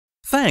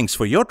Thanks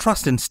for your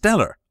trust in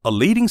Stellar, a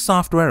leading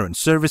software and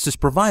services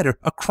provider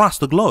across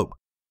the globe.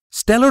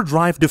 Stellar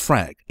Drive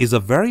Defrag is a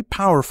very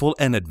powerful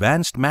and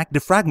advanced Mac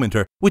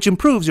defragmenter which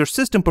improves your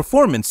system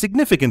performance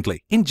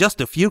significantly in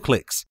just a few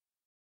clicks.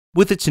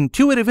 With its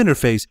intuitive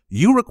interface,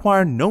 you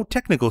require no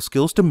technical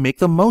skills to make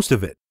the most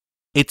of it.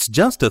 It's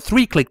just a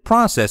 3-click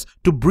process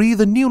to breathe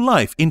a new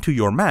life into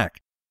your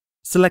Mac.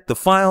 Select the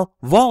file,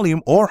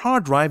 volume, or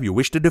hard drive you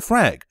wish to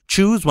defrag.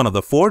 Choose one of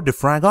the 4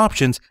 defrag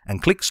options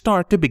and click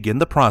Start to begin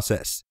the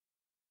process.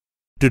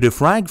 To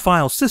defrag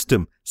file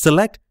system,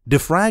 select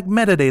Defrag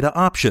Metadata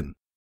option.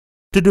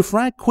 To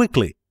defrag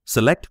quickly,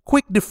 select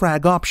Quick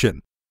Defrag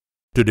option.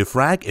 To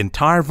defrag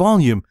entire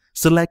volume,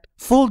 select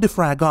Full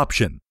Defrag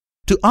option.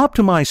 To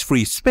optimize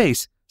free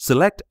space,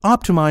 select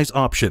Optimize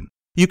option.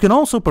 You can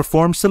also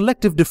perform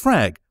selective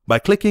defrag by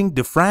clicking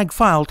Defrag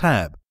File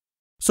tab.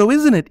 So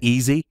isn't it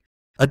easy?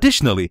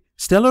 Additionally,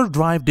 Stellar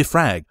Drive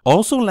Defrag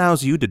also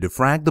allows you to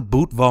defrag the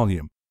boot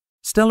volume.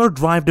 Stellar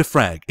Drive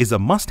Defrag is a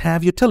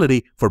must-have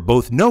utility for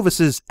both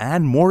novices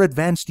and more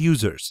advanced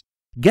users.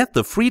 Get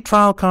the free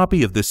trial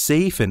copy of this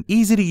safe and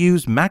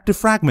easy-to-use Mac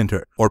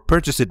defragmenter or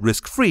purchase it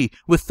risk-free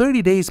with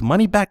 30 days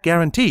money-back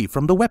guarantee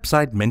from the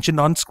website mentioned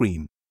on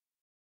screen.